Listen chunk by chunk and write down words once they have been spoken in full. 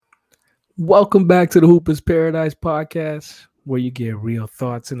Welcome back to the Hoopers Paradise podcast, where you get real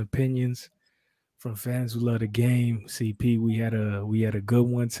thoughts and opinions from fans who love the game. CP, we had a good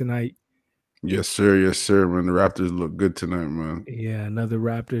one tonight. Yes, sir, man. The Raptors look good tonight, man. Yeah, another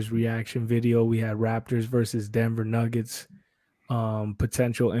Raptors reaction video. We had Raptors versus Denver Nuggets.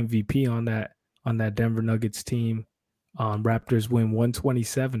 Potential MVP on that Denver Nuggets team. Raptors win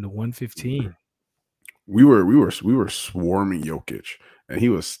 127 to 115. We were swarming Jokic, and he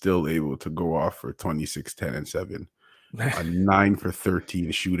was still able to go off for 26, 10, and 7. A 9 for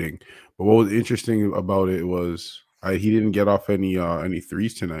 13 shooting. But what was interesting about it was he didn't get off any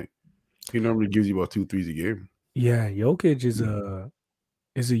threes tonight. He normally gives you about two threes a game. Yeah, Jokic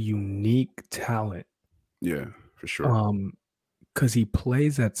is a unique talent. Yeah, for sure. Um, because he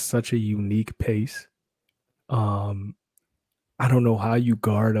plays at such a unique pace. Um, I don't know how you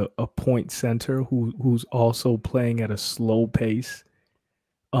guard a point center who's also playing at a slow pace.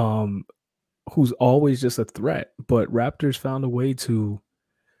 Um, who's always just a threat. But Raptors found a way to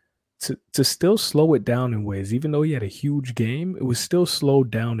still slow it down in ways. Even though he had a huge game, it was still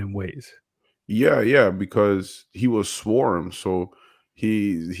slowed down in ways. Yeah, because he was swarmed, so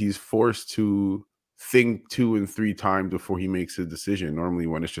he's forced to think two and three times before he makes a decision. Normally,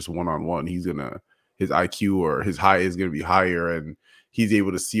 when it's just one on one, his IQ or his high is gonna be higher, and he's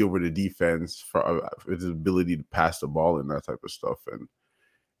able to see over the defense for his ability to pass the ball and that type of stuff. And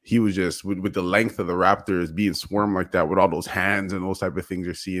he was just with the length of the Raptors being swarmed like that with all those hands and those type of things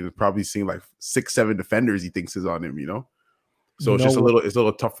you're seeing, probably seeing like 6, 7 defenders he thinks is on him. So You it's know just what? it's a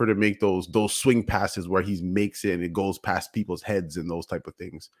little tougher to make those swing passes where he makes it and it goes past people's heads and those type of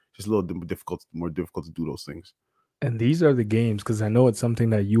things. Just a little more difficult to do those things. And these are the games because I know it's something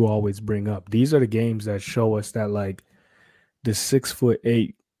that you always bring up. These are the games that show us that like the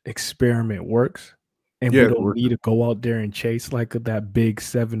 6'8" experiment works, and Yeah, we it's don't need working. to go out there and chase like that big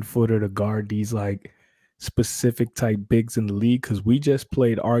 7-footer to guard these like specific type bigs in the league because we just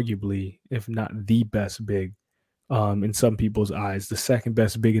played arguably, if not the best big, in some people's eyes, the second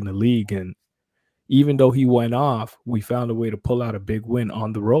best big in the league. And even though he went off, we found a way to pull out a big win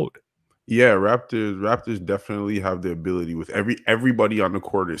on the road. Yeah, Raptors definitely have the ability with everybody on the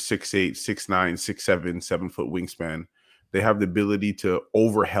court is 6'8", 6'9", 6'7", 7 foot wingspan. They have the ability to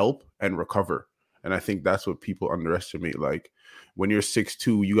overhelp and recover. And I think that's what people underestimate. Like when you're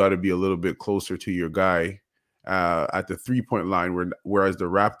 6'2", you got to be a little bit closer to your guy at the 3 point line. Whereas the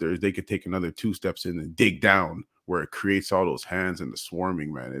Raptors, they could take another 2 steps in and dig down, where it creates all those hands and the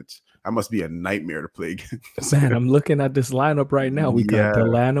swarming. Man, that must be a nightmare to play against. Man, I'm looking at this lineup right now. We got Yeah.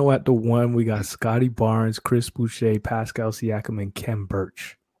 Delano at the one. We got Scottie Barnes, Chris Boucher, Pascal Siakam, and Kem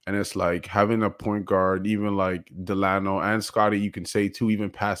Birch. And it's like having a point guard, even like Delano and Scottie, you can say too,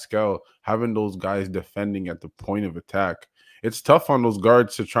 even Pascal, having those guys defending at the point of attack. It's tough on those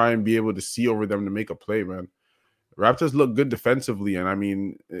guards to try and be able to see over them to make a play, man. Raptors look good defensively, and I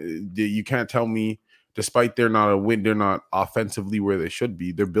mean, you can't tell me, despite they're not offensively where they should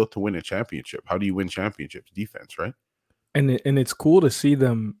be. They're built to win a championship. How do you win championships? Defense, right? And it's cool to see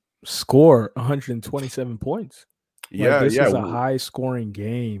them score 127 points. Like Yeah, this yeah. is a high scoring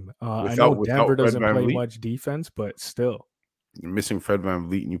game. I know Without Denver Fred doesn't Van play Vliet, much defense, but still, missing Fred Van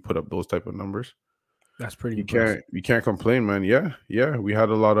Vliet, and you put up those type of numbers. that's pretty You impressive. can't complain, man. Yeah. We had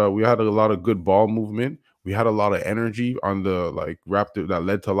a lot of good ball movement. We had a lot of energy on the like Raptor that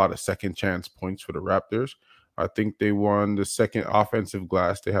led to a lot of second chance points for the Raptors. I think they won the second offensive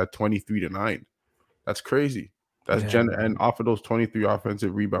glass. They had 23-9. That's crazy. Yeah, And man, off of those 23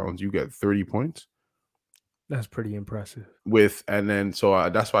 offensive rebounds, you get 30 points that's pretty impressive. and then so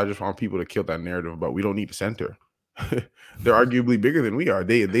that's why I just want people to kill that narrative about we don't need a center. They're arguably bigger than we are.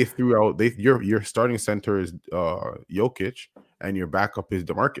 They threw out your starting center is Jokic and your backup is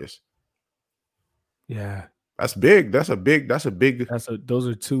DeMarcus. Yeah, That's big. That's a big those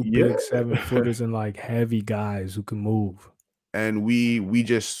are two yeah. big 7 footers and like heavy guys who can move. And we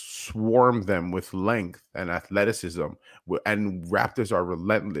just swarm them with length and athleticism. And Raptors are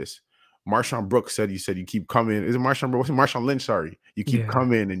relentless. Marshawn Brooks said, "You said you keep coming." Is it Marshawn Brooks? Marshawn Lynch? Sorry, you keep Yeah,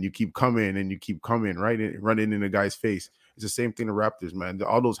 coming and you keep coming and you keep coming, right? Running in the guy's face. It's the same thing to Raptors, man.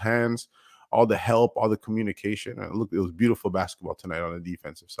 All those hands, all the help, all the communication. And look, it was beautiful basketball tonight on the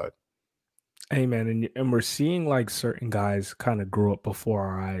defensive side, hey man, and we're seeing like certain guys kind of grow up before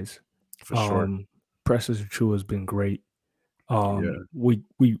our eyes. for sure. Precious Achua has been great. Yeah,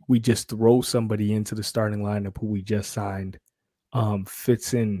 We just throw somebody into the starting lineup who we just signed.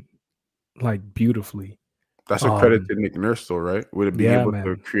 Fits in like beautifully. that's a credit Um, to Nick Nurse, though, right? With it being yeah, able to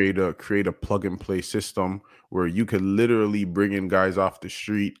man. create a plug and play system where you could literally bring in guys off the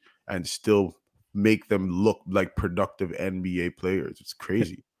street and still make them look like productive NBA players. It's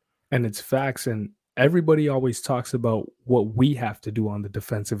crazy. And it's facts. And everybody always talks about what we have to do on the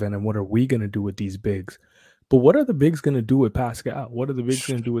defensive end and what are we going to do with these bigs. But what are the bigs going to do with Pascal? What are the bigs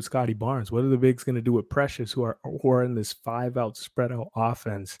going to do with Scottie Barnes? What are the bigs going to do with Precious, who are in this 5 out spread out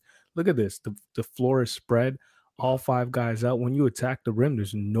offense? Look at this. The floor is spread, all 5 guys out. When you attack the rim,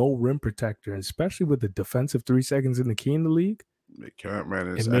 there's no rim protector, and especially with the defensive 3 seconds in the key in the league, They can't, man.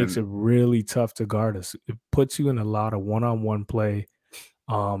 it It's, makes and it really tough to guard us. It puts you in a lot of one-on-one play.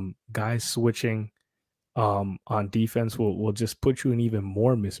 Guys switching on defense will just put you in even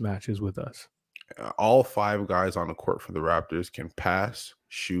more mismatches with us. all 5 guys on the court for the Raptors can pass,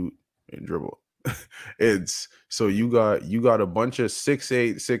 shoot, and dribble. It's so you got a bunch of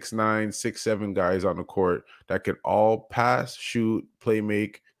 6'8", 6'9", 6'7" guys on the court that can all pass, shoot, play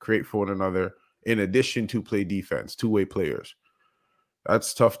make, create for one another, in addition to play defense, two-way players.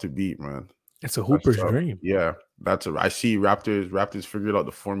 That's tough to beat, man. It's a That's hooper's tough. dream. Yeah, I see Raptors figured out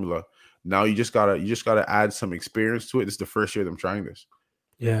the formula. Now you just gotta add some experience to it. This is the first year of them trying this.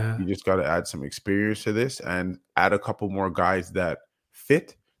 Yeah. You just got to add some experience to this and add a couple more guys that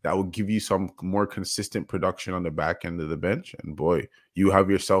fit, that will give you some more consistent production on the back end of the bench. And boy, you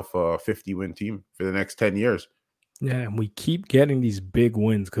have yourself a 50-win team for the next 10 years. Yeah, and we keep getting these big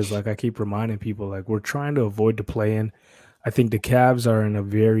wins because, like I keep reminding people, like we're trying to avoid the play-in. I think the Cavs are in a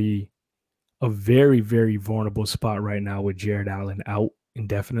very vulnerable spot right now with Jared Allen out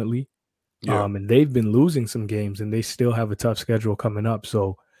indefinitely. Yeah. And they've been losing some games, and they still have a tough schedule coming up.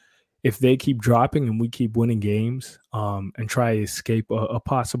 So if they keep dropping and we keep winning games, and try to escape a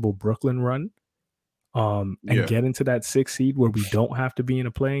possible Brooklyn run, and Yeah. get into that 6 seed where we don't have to be in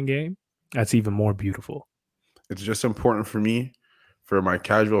a playing game, that's even more beautiful. It's just important for me, for my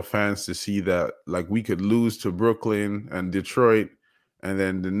casual fans, to see that like we could lose to Brooklyn and Detroit, and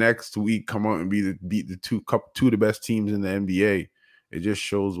then the next week come out and beat the two of the best teams in the NBA. It just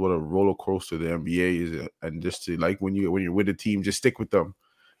shows what a roller coaster the NBA is, and just to like when you're with a team, just stick with them,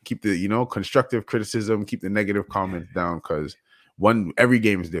 keep the constructive criticism, keep the negative comments down, because every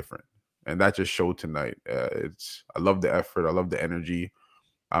game is different, and that just showed tonight. I love the effort, I love the energy.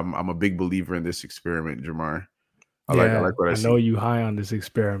 I'm a big believer in this experiment, Jamar. I Yeah, like what I I know see. you high on this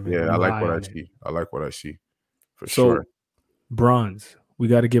experiment. Yeah, I You like high what I on it. see. I like what I see for sure. So bronze, we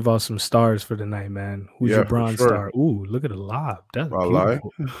got to give out some stars for the night, man. Who's your Yeah, for bronze sure. star? Ooh, look at the lob. That's I'll lie.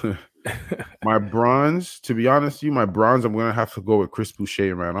 beautiful. My bronze, to be honest with you, my bronze, I'm gonna have to go with Chris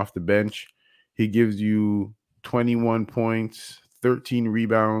Boucher, man. Off the bench, he gives you 21 points, 13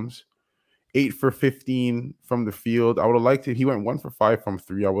 rebounds, 8 for 15 from the field. I would have liked it. He went 1 for 5 from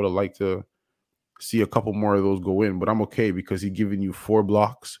three. I would have liked to see a couple more of those go in, but I'm okay because he's giving you 4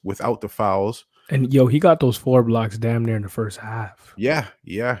 blocks without the fouls. And yo, he got those 4 blocks damn near in the first half. Yeah,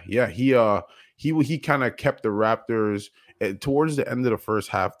 yeah, yeah. He kind of kept the Raptors towards the end of the first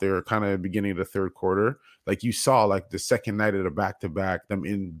half. There, kind of beginning of the third quarter. Like you saw, like the second night of the back to back, them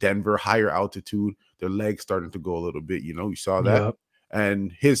in Denver, higher altitude, their legs starting to go a little bit. You saw that, Yep.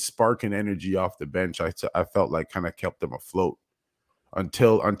 and his spark and energy off the bench, I felt like kind of kept them afloat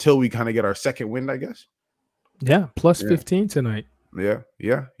until we kind of get our second win, I guess. Yeah. Plus Yeah. 15 tonight. Yeah,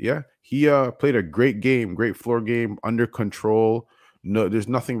 yeah, yeah. He played a great game, great floor game, under control. No, there's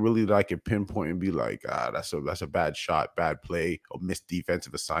nothing really that I can pinpoint and be like, that's a bad shot, bad play, a missed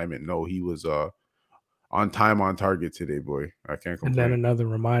defensive assignment. No, he was on time, on target today, boy. I can't And then complain. another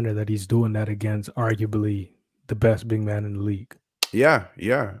reminder that he's doing that against arguably the best big man in the league. Yeah,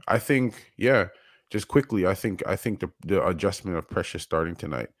 yeah. I think, yeah. Just quickly, I think the adjustment of Precious starting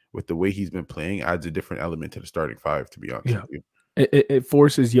tonight with the way he's been playing adds a different element to the starting five, to be honest Yeah. with you. It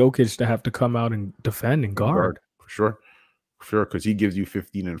forces Jokic to have to come out and defend and And guard, guard. for sure. For sure, because he gives you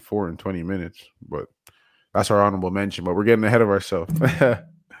 15 and 4 in 20 minutes. But that's our honorable mention, but we're getting ahead of ourselves. We're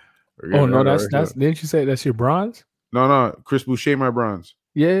Oh getting no, ahead of that's ourselves. didn't you say that's your bronze? No, no, Chris Boucher, my bronze.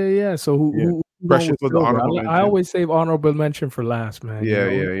 Yeah, yeah, yeah. So Yeah. who you going Precious with was the silver? honorable I mention. always save honorable mention for last, man. Yeah,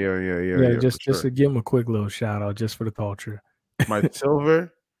 yeah, yeah, yeah, yeah, Yeah, yeah, for just sure. to give him a quick little shout out just for the culture. My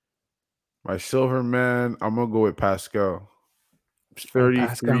silver, my silver man, I'm gonna go with Pascal. Oh, Pascal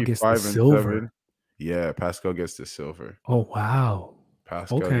 33, gets the 5 and silver. 7. Yeah, Pascal gets the silver. Oh wow.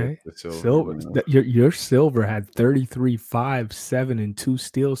 Pascal gets Okay. the silver, Silver. Your silver had 33, 5, 7, and 2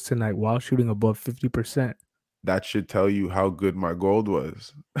 steals tonight while shooting above 50%. That should tell you how good my gold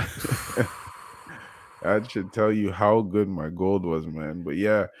was. That should tell you how good my gold was, man. But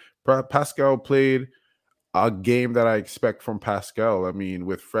yeah, Pascal played a game that I expect from Pascal. I mean,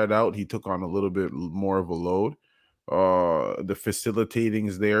 with Fred out, he took on a little bit more of a load. The facilitating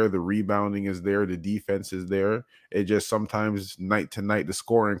is there, the rebounding is there, the defense is there. It just sometimes night to night, the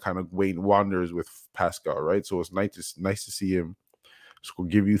scoring kind of wanders with Pascal, right? So it's nice to see him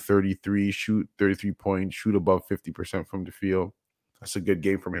give you 33, shoot 33 points, shoot above 50% from the field. That's a good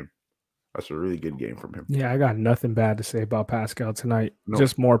game from him. That's a really good game from him. Yeah, I got nothing bad to say about Pascal tonight. No,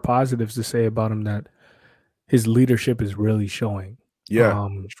 Just more positives to say about him, that his leadership is really showing. yeah,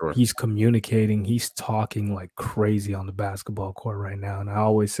 for sure. He's communicating, he's talking like crazy on the basketball court right now. And I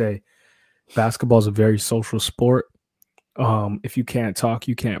always say basketball is a very social sport. If you can't talk,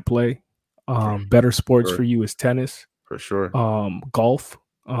 you can't play. For Better sports sure. for you is tennis, For sure. golf.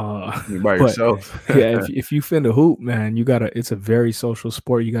 You by But yourself. yeah, if you finna hoop, man, you gotta. It's a very social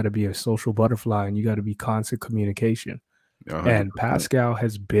sport. You got to be a social butterfly, and you got to be constant communication. And 100%. Pascal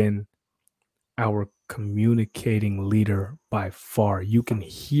has been our communicating leader by far. You can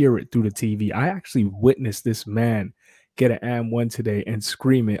hear it through the TV. I actually witnessed this man get an and one today and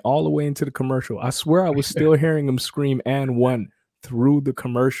scream it all the way into the commercial. I swear I was still hearing him scream and one through the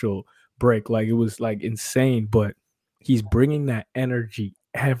commercial break. Like it was like insane, but he's bringing that energy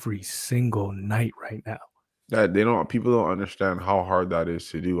every single night right now. That they don't people don't understand how hard that is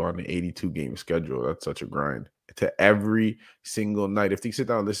to do on an 82 game schedule. That's such a grind to every single night. If you sit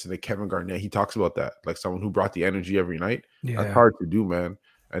down and listen to Kevin Garnett, he talks about that, like someone who brought the energy every night. That's Yeah. hard to do, man.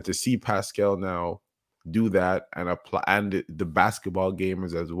 And to see Pascal now do that and apply, and the basketball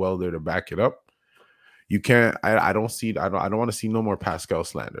gamers as well there to back it up. You can't. I don't see. I don't want to see no more Pascal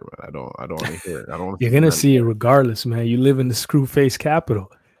slander, man. I don't want to hear it. I don't want to You're see gonna none see it regardless, man. You live in the screw face capital.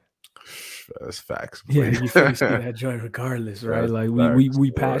 That's facts, Yeah, boy. you finna see that joint regardless, right? That's Like we facts,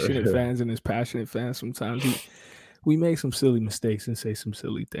 we boy. passionate fans, and as passionate fans, sometimes we make some silly mistakes and say some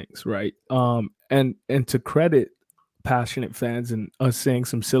silly things, right? And to credit passionate fans and us saying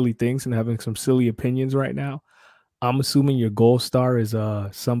some silly things and having some silly opinions right now, I'm assuming your gold star is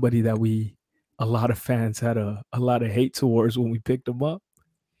somebody that a lot of fans had a lot of hate towards when we picked him up.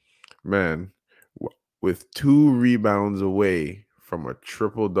 Man, with 2 rebounds away from a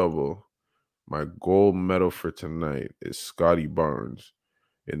triple double, my gold medal for tonight is Scottie Barnes.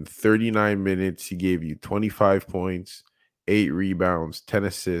 In 39 minutes, he gave you 25 points, 8 rebounds, 10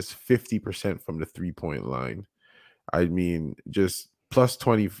 assists, 50% from the 3-point line. I mean, just plus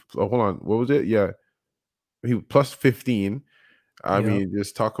 20. Oh, hold on. What was it? Yeah. He plus 15. I Yep. mean,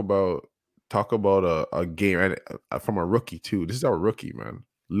 just talk about a game and from a rookie too. This is our rookie, man.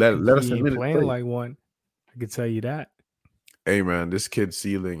 And Let us he ain't admit it playing play. like one. I can tell you that. Hey man, this kid's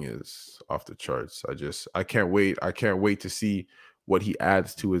ceiling is off the charts. I can't wait. I can't wait to see what he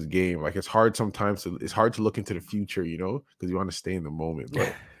adds to his game. Like it's hard to look into the future, because you want to stay in the moment.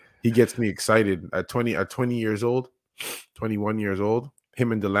 But he gets me excited at 20 years old, 21 years old.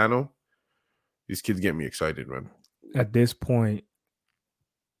 Him and Delano, these kids get me excited, man. At this point,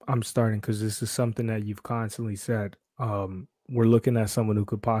 I'm starting because this is something that you've constantly said. We're looking at someone who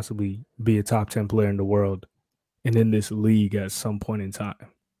could possibly be a top 10 player in the world and in this league at some point in time.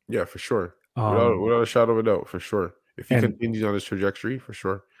 Yeah, for sure. Without Um, without a shadow of a doubt, for sure. If he and continues on his trajectory, for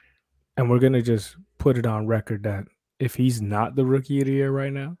sure. and we're gonna just put it on record that if he's not the rookie of the year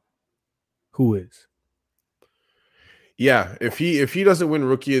right now, who is? Yeah, if he doesn't win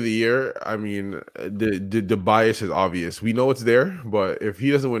Rookie of the Year, I mean, the bias is obvious. We know it's there, but if he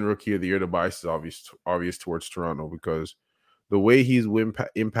doesn't win Rookie of the Year, the bias is obvious towards Toronto because the way he's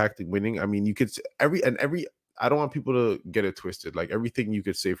impacting winning. I mean, you could every. I don't want people to get it twisted. Like everything you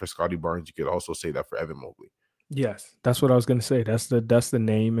could say for Scottie Barnes, you could also say that for Evan Mobley. Yes, that's what I was gonna say. That's the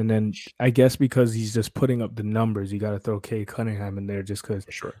name, and then I guess because he's just putting up the numbers, you got to throw Kay Cunningham in there just because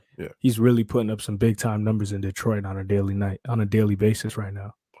For sure. Yeah. he's really putting up some big time numbers in Detroit on a daily basis right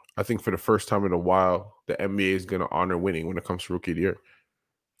now. I think for the first time in a while, the NBA is going to honor winning when it comes to Rookie of the Year.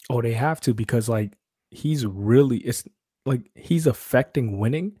 Oh, they have to because like it's like he's affecting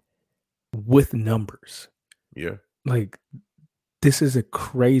winning with numbers. Yeah. Like this is a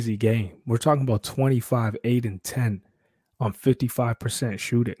crazy game. We're talking about 25, 8, and 10 on 55%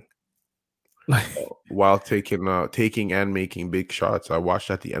 shooting. Like While taking and making big shots. I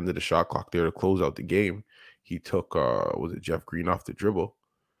watched at the end of the shot clock there to close out the game. He took was it Jeff Green off the dribble?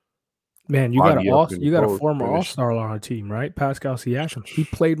 man, Body up in the you got a post, former finish. all-star on our team, right? Pascal Siakam. He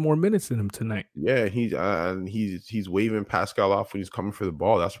played more minutes than him tonight. Yeah, he's waving Pascal off when he's coming for the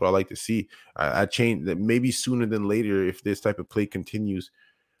ball. That's what I like to see. I change that maybe sooner than later if this type of play continues.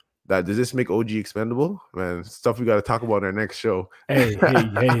 Does this make OG expendable? Man, stuff we got to talk about in our next show. Stuff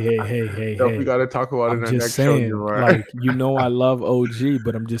we Hey. got to talk about in I'm our just next show, saying, Jamar. like, I love OG,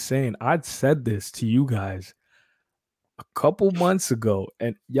 but I'm just saying, I'd said this to you guys a couple months ago,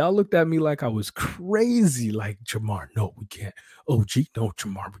 and y'all looked at me like I was crazy. Like, Jamar, no, we can't. OG, no,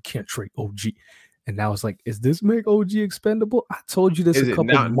 Jamar, we can't trade OG. And now it's like, is this make OG expendable? I told you this a Is it couple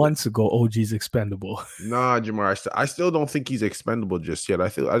not? months ago. OG's expendable. Nah, Jamar. I still don't think he's expendable just yet. I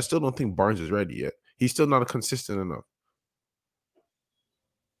still don't think Barnes is ready yet. He's still not consistent enough.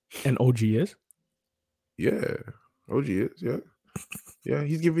 And OG is. Yeah, OG is. Yeah, yeah.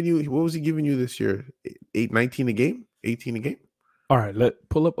 He's giving you. What was he giving you this year? 19 a game, 18 a game. All right, let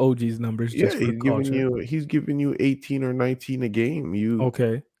pull up OG's numbers Yeah, just for the culture. he's giving you 18 or 19 a game.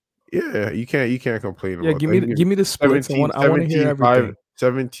 Okay. You can't complain Yeah, about that. He's give giving me the splits. 17, I want to hear 5, everything.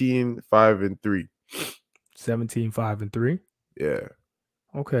 17, 5, and 3. 17, 5, and 3. Yeah.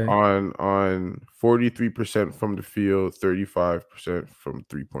 Okay. On 43% from the field, 35% from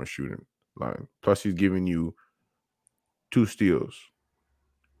 3-point shooting line. Plus he's giving you 2 steals.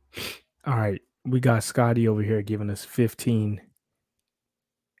 All right. We got Scottie over here giving us 15,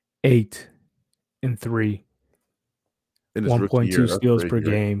 8, and 3. In his rookie year. 1.2 That's steals per crazy,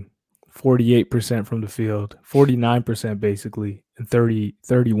 right? game, 48% from the field, 49% basically, and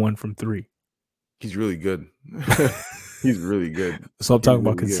 31 from 3. He's really good. He's really good. So I'm He's talking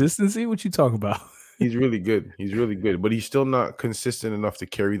about really good. consistency. What you talking about? He's really good. He's really good, but he's still not consistent enough to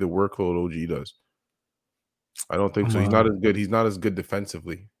carry the workload OG does. I don't think I'm so. He's not as good. He's not as good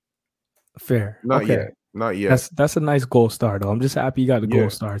defensively. fair. Not Okay. yet. Not yet. That's a nice goal star though. I'm just happy you got the goal Yeah.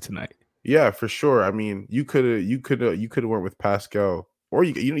 star tonight. Yeah, for sure. I mean, you could have went with Pascal, or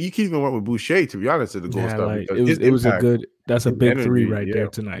you could even went with Boucher, to be honest, at the goal Yeah, star, like because it was his it was a impact, good that's a his big 3 energy, right yeah. there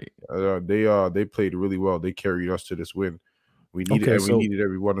tonight. They played really well. They carried us to this win. Okay, We so needed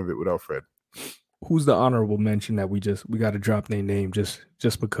every one of it without Fred. who's the honorable mention that we got to drop their name just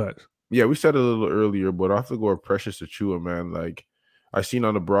because? Yeah, we said it a little earlier, but I have to go with Precious Achua, man. Like I seen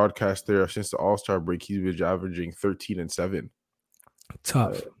on the broadcast there since the All-Star break, he's been averaging 13 and 7.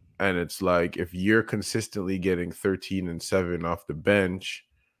 Tough. And it's like if you're consistently getting 13 and 7 off the bench,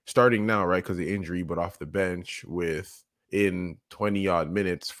 starting now, right? Because of injury, but off the bench with in 20 odd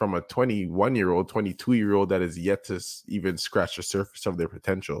minutes from a 21-year-old, 22-year-old that is yet to even scratch the surface of their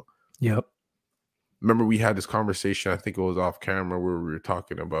potential. Yep. Remember, we had this conversation, I think it was off camera, where we were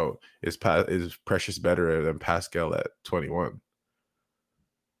talking about is Precious better than Pascal at 21?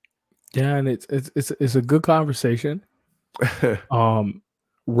 Yeah, and it's a good conversation.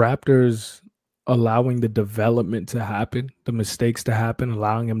 Raptors allowing the development to happen, the mistakes to happen,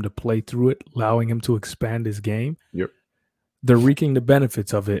 allowing him to play through it, allowing him to expand his game. Yep. They're reaping the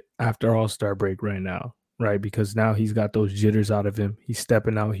benefits of it after All-Star break right now, right? Because now he's got those jitters out of him. He's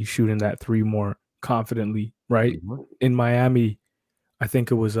stepping out, he's shooting that 3 more confidently, right? Mm-hmm. In Miami, I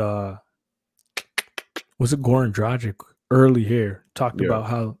think it was it Goran Dragic early here talked Yeah. about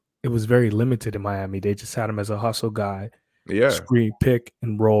how it was very limited in Miami. They just had him as a hustle guy, Yeah. screen, pick,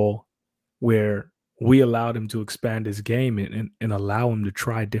 and roll, where we allowed him to expand his game and allow him to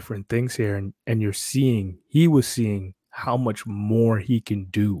try different things here. And he was seeing how much more he can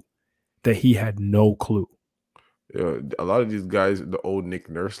do that he had no clue. A lot of these guys, the old Nick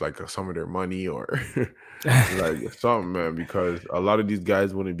Nurse, like some of their money or like something, man, because a lot of these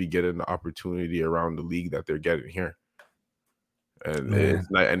guys wouldn't be getting the opportunity around the league that they're getting here. And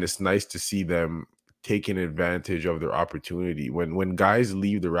Man, it's nice to see them taking advantage of their opportunity. When guys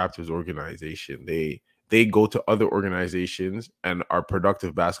leave the Raptors organization, they go to other organizations and are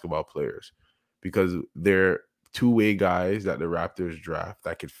productive basketball players because they're two-way guys that the Raptors draft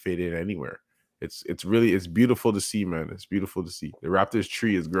that could fit in anywhere. It's beautiful to see, man. It's beautiful to see. The Raptors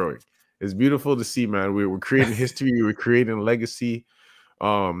tree is growing. It's beautiful to see, man. We're creating history, we're creating legacy.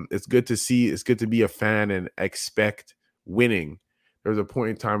 It's good to see, it's good to be a fan and expect winning. There was a point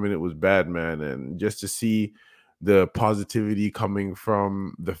in time when it was bad, man, and just to see the positivity coming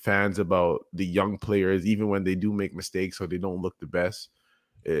from the fans about the young players, even when they do make mistakes or they don't look the best,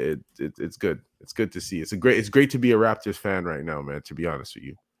 it's good. It's good to see. It's great to be a Raptors fan right now, man. To be honest with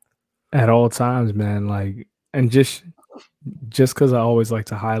you, at all times, man. Like, and just because I always like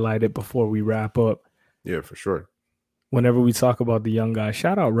to highlight it before we wrap up. yeah, for sure. Whenever we talk about the young guys,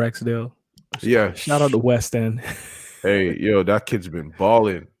 shout out Rexdale, Yeah. shout out the West End. Hey, yo, that kid's been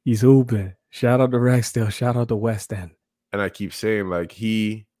balling. He's hooping. Shout out to Rexdale. Shout out to West End. And I keep saying, like,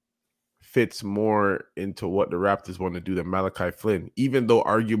 he fits more into what the Raptors want to do than Malachi Flynn, even though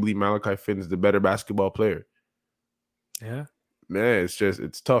arguably Malachi Flynn is the better basketball player. Yeah. Man, it's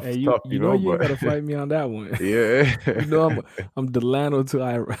tough. Hey, It's tough, you know you ain't but gotta fight me on that one. yeah. You know I'm Delano till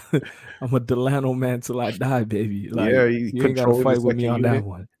I'm a Delano man till I die, baby. Like Yeah, he you ain't gotta controlling the fight with me second on that unit.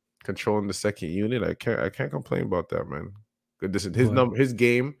 one. Controlling the second unit. I can't complain about that, man. Listen, But his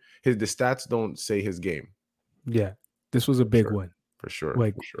game, the stats don't say his game. yeah, this was a For big sure. one. For sure.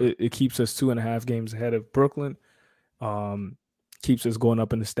 Like For sure. it keeps us 2.5 games ahead of Brooklyn. Um, keeps us going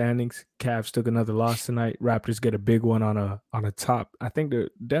up in the standings. Cavs took another loss tonight. Raptors get a big one on a top. I think the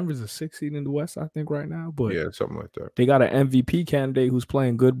Denver's a 6 seed in the West, I think, right now. But Yeah, something like that. they got an MVP candidate who's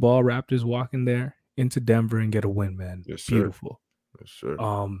playing good ball. Raptors walking there into Denver and get a win, man. Yes, sir. Beautiful. Yes, sir.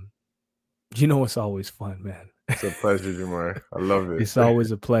 You know it's always fun, man. It's a pleasure, Jamar. I love it. It's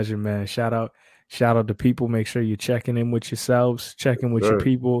always a pleasure, man. Shout out to people. Make sure you're checking in with yourselves, checking with your Sure.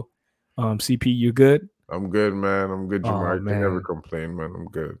 people. CP, you good? I'm good, man. I'm good, Oh Jamar. I can never man. complain, man. I'm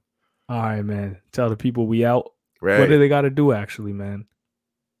good. All right, man. Tell the people we out. What Right. do they got to do actually, man?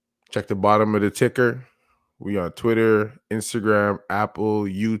 Check the bottom of the ticker. We on Twitter, Instagram, Apple,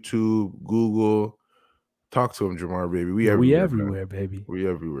 YouTube, Google. Talk to him, Jamar, baby. We Yeah, we everywhere, man. everywhere, baby. We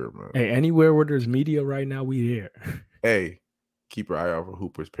everywhere, man. Hey, anywhere where there's media right now, we there. Hey, keep your eye out for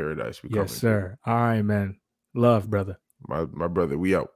Hooper's Paradise. We Yes, coming, baby. sir. All right, man. Love, brother. My brother, we out.